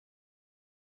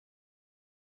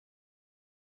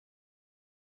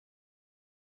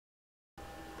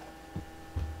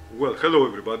Well, hello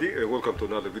everybody and welcome to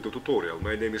another video tutorial.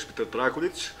 My name is Peter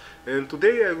Draculic and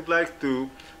today I would like to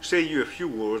say you a few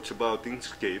words about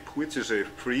Inkscape, which is a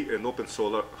free and open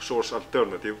source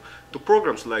alternative to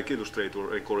programs like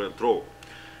Illustrator and Corel Draw.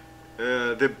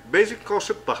 The basic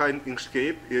concept behind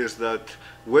Inkscape is that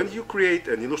when you create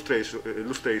an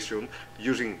illustration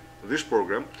using this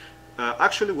program,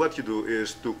 actually what you do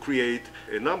is to create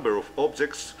a number of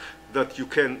objects that you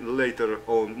can later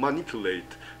on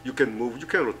manipulate. You can move, you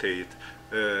can rotate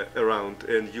around,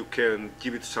 and you can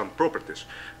give it some properties.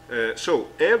 So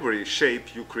every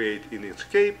shape you create in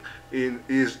Inkscape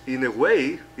is in a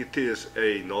way it is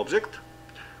an object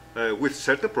with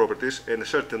certain properties and a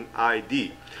certain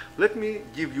ID. Let me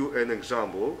give you an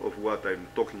example of what I'm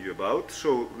talking to you about.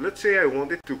 So let's say I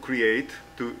wanted to create,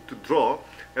 to draw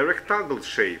a rectangle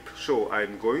shape. So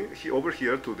I'm going over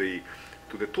here to the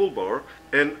toolbar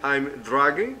and I'm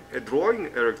drawing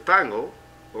a rectangle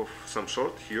of some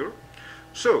sort here.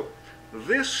 So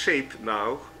this shape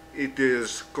now, it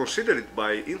is considered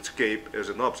by Inkscape as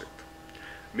an object,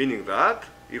 meaning that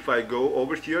if I go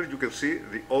over here, you can see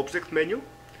the object menu,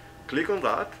 click on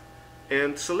that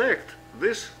and select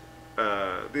this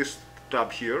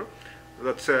tab here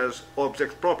that says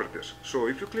object properties. So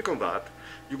if you click on that,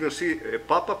 you can see a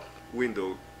pop-up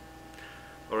window,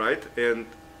 alright, and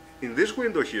in this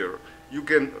window here you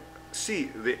can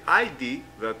see the ID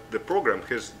that the program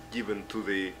has given to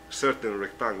the certain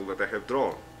rectangle that I have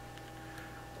drawn.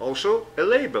 Also a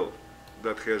label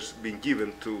that has been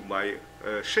given to my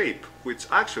shape, which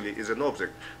actually is an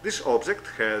object. This object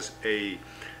has a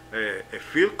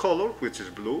fill color, which is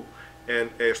blue, and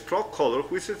a stroke color,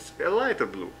 which is a lighter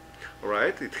blue.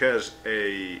 Alright, it has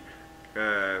a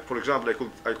for example,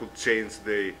 I could change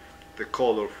the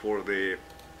color for the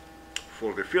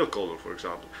fill color, for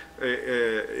example.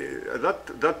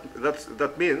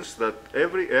 That means that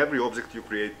every object you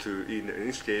create in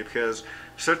Inkscape has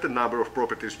certain number of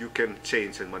properties you can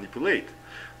change and manipulate.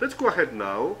 Let's go ahead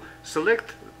now,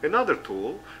 select another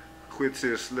tool, which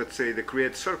is, let's say, the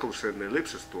Create Circles and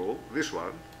Ellipses tool, this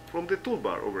one, from the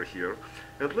toolbar over here,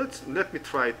 and let me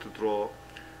try to draw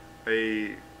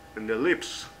an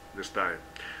ellipse this time.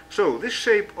 So this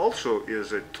shape also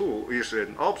is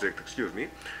an object, excuse me.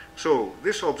 So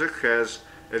this object has,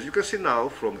 as you can see now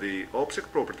from the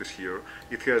object properties here,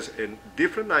 it has a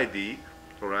different ID,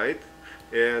 alright,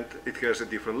 and it has a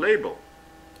different label.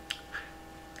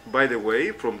 By the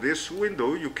way, from this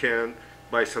window you can,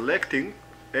 by selecting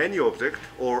any object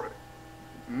or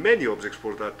many objects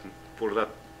for that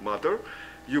matter,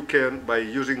 you can, by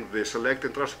using the Select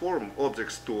and Transform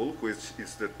Objects tool, which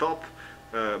is the top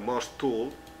most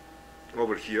tool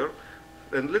over here,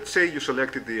 and let's say you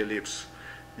selected the ellipse.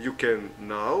 You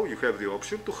have the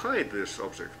option to hide this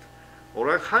object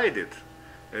or unhide it,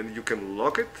 and you can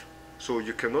lock it so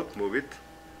you cannot move it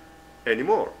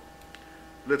anymore.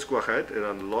 Let's go ahead and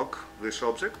unlock this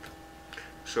object.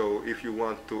 So if you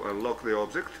want to unlock the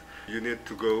object, you need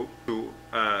to go to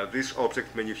this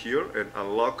object menu here and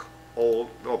unlock all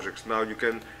the objects. Now you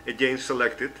can again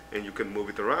select it and you can move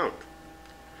it around.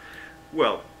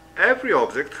 Well, every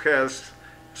object has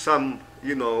some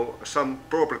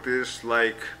properties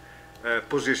like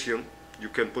position. You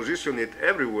can position it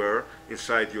everywhere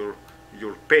inside your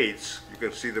page. You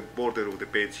can see the border of the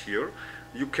page here.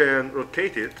 You can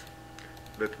rotate it.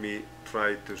 Let me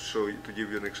try to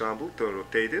give you an example to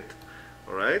rotate it.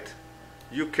 Alright,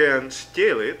 you can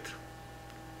scale it.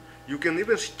 You can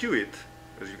even skew it,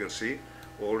 as you can see,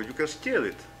 or you can scale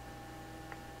it.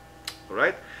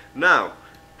 Alright, now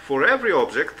for every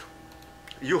object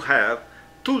you have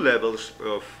two levels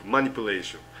of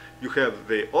manipulation. You have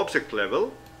the object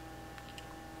level,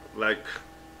 like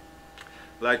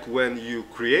when you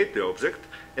create the object,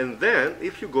 and then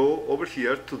if you go over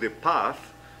here to the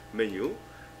path menu,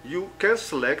 you can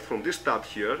select from this tab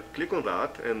here, click on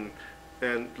that, and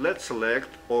let's select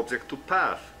object to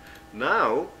path.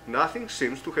 Now nothing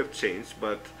seems to have changed,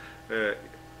 but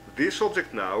this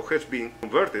object now has been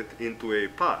converted into a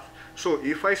path. So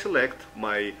if I select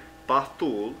my path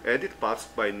tool, edit paths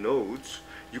by nodes,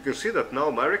 you can see that now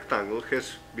my rectangle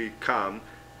has become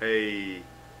a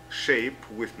shape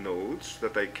with nodes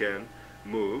that I can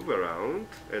move around,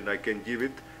 and I can give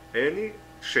it any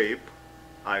shape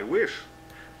I wish.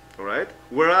 Alright?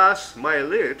 Whereas my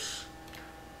ellipse,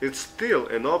 it's still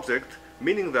an object,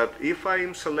 meaning that if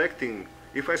I select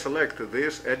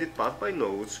this edit path by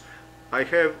nodes, I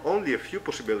have only a few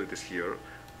possibilities here,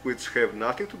 which have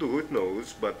nothing to do with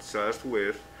nodes, but just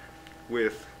with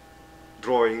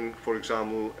drawing, for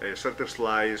example, a certain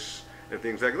slice and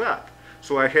things like that.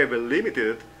 So I have a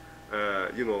limited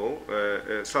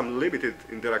some limited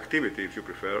interactivity if you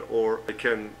prefer, or I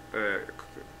can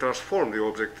transform the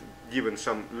object given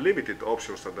some limited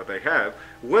options that I have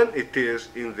when it is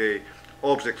in the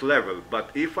object level.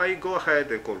 But if I go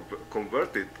ahead and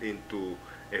convert it into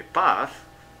a path,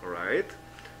 all right,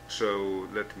 so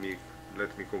let me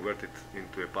convert it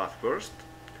into a path first,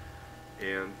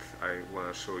 and I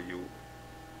want to show you.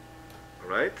 All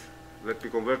right, let me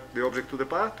convert the object to the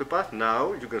path.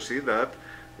 Now you can see that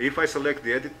if I select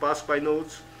the Edit Paths by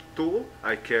Nodes tool,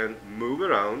 I can move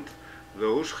around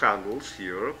those handles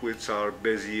here, which are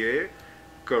Bezier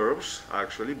curves,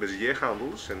 actually Bezier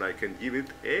handles, and I can give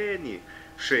it any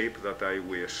shape that I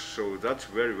wish. So that's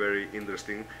very, very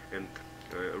interesting, and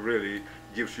really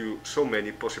gives you so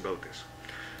many possibilities.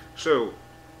 So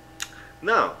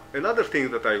now another thing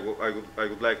that I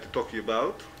would like to talk to you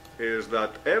about is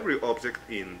that every object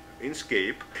in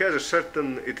Inkscape has a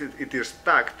certain, it is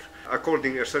stacked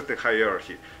according to a certain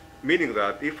hierarchy, meaning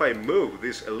that if I move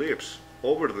this ellipse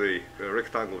over the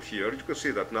rectangle here, you can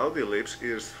see that now the ellipse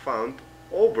is found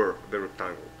over the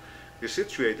rectangle, is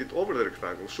situated over the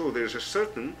rectangle. So there is a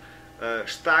certain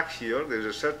stack here, there is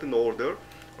a certain order,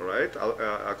 all right,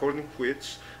 according to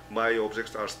which my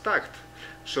objects are stacked.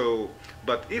 So,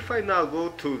 but if I now go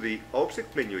to the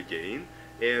object menu again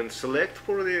and select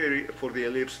for the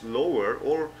ellipse lower,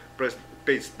 or press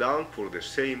page down for the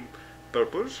same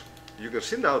purpose, you can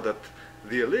see now that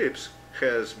the ellipse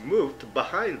has moved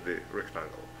behind the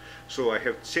rectangle. So I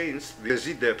have changed the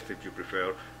Z depth, if you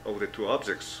prefer, of the two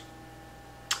objects.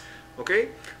 Okay,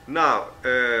 now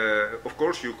of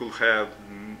course you could have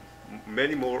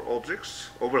many more objects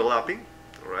overlapping,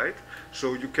 right?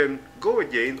 So you can go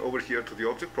again over here to the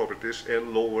object properties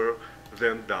and lower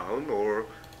them down, or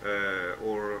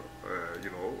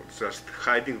just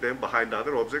hiding them behind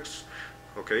other objects.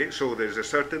 Okay, so there's a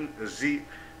certain Z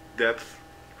depth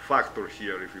factor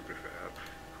here, if you prefer,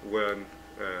 when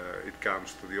it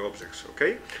comes to the objects.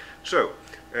 Okay, so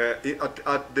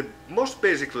at the most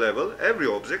basic level, every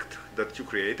object that you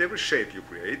create, every shape you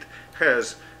create,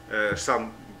 has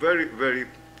some very, very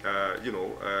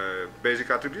basic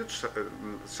attributes,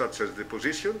 such as the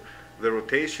position, the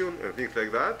rotation, and things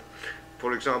like that.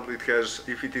 For example, it has,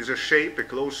 if it is a shape, a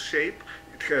closed shape,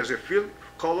 it has a fill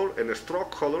color and a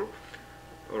stroke color.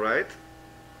 All right.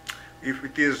 If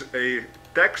it is a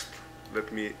text,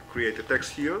 let me create a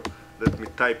text here. Let me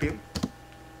type in.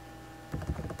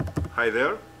 Hi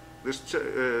there. This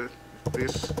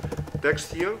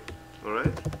text here. All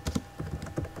right.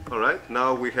 All right.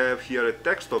 Now we have here a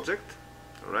text object.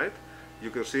 All right. You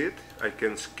can see it. I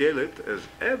can scale it as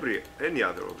any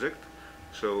other object.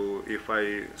 So if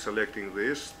I selecting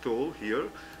this tool here,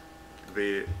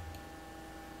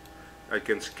 I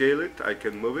can scale it. I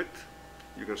can move it.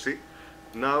 You can see.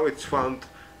 Now it's found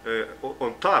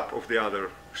on top of the other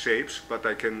shapes, but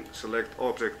I can select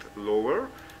object lower,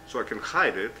 so I can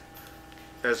hide it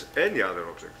as any other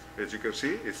object. As you can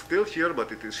see, it's still here,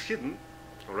 but it is hidden.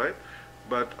 All right.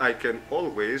 But I can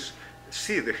always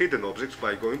see the hidden objects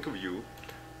by going to view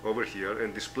over here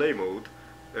and display mode,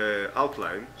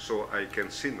 outline, so I can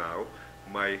see now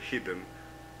my hidden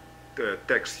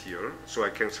text here, so I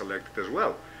can select it as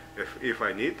well. If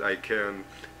I need, I can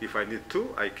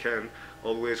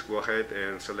always go ahead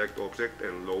and select object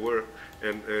and lower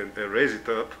and raise it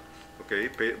up, okay,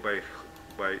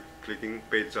 by clicking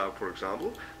page up, for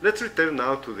example. Let's return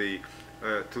now to the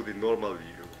normal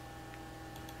view.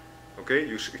 Okay,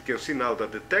 you can see now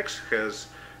that the text has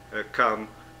come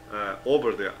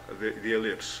over the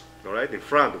ellipse, all right, in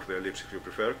front of the ellipse, if you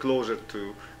prefer, closer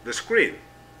to the screen.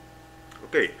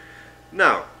 Okay,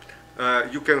 now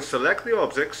you can select the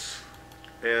objects,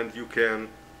 and you can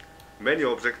many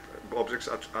objects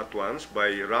at once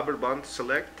by rubber band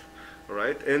select, all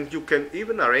right, and you can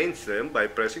even arrange them by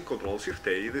pressing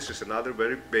Ctrl+Shift+A. This is another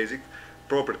very basic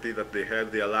property that they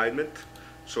have, the alignment.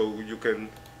 So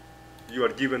you are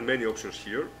given many options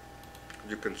here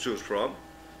you can choose from,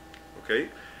 okay,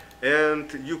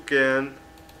 and you can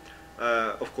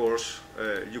of course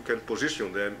you can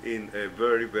position them in a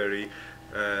very, very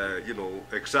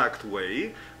exact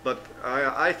way, but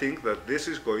I think that this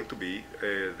is going to be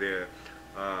the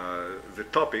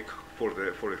topic for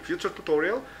a future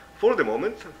tutorial. For the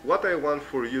moment, what I want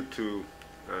for you to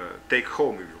take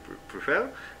home, if you prefer,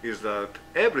 is that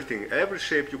every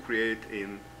shape you create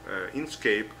in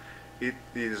Inkscape, it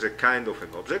is a kind of an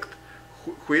object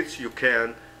which you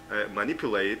can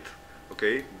manipulate,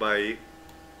 okay, by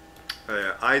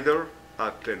either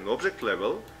at an object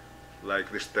level,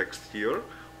 like this text here,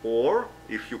 or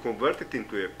if you convert it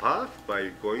into a path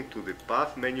by going to the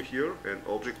path menu here and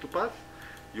object to path,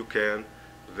 you can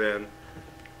then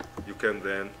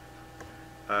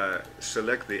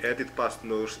select the Edit Paths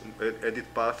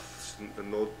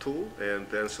node tool, and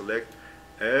then select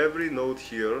every node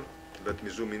here. Let me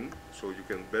zoom in so you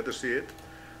can better see it.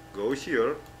 Go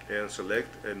here and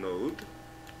select a node.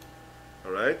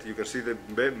 Alright, you can see the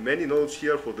many nodes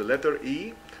here for the letter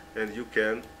E, and you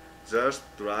can just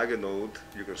drag a node,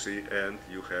 you can see, and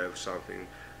you have something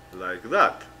like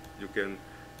that. You can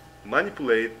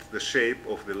manipulate the shape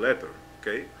of the letter,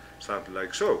 okay, something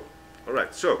like so.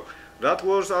 Alright, so that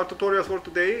was our tutorial for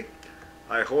today.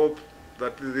 I hope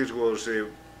that this was a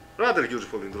rather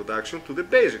useful introduction to the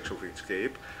basics of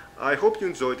Inkscape. I hope you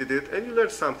enjoyed it and you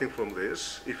learned something from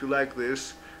this. If you like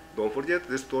this, don't forget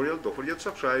this tutorial, don't forget to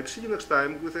subscribe. See you next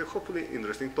time with a hopefully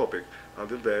interesting topic.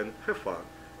 Until then, have fun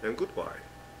and goodbye.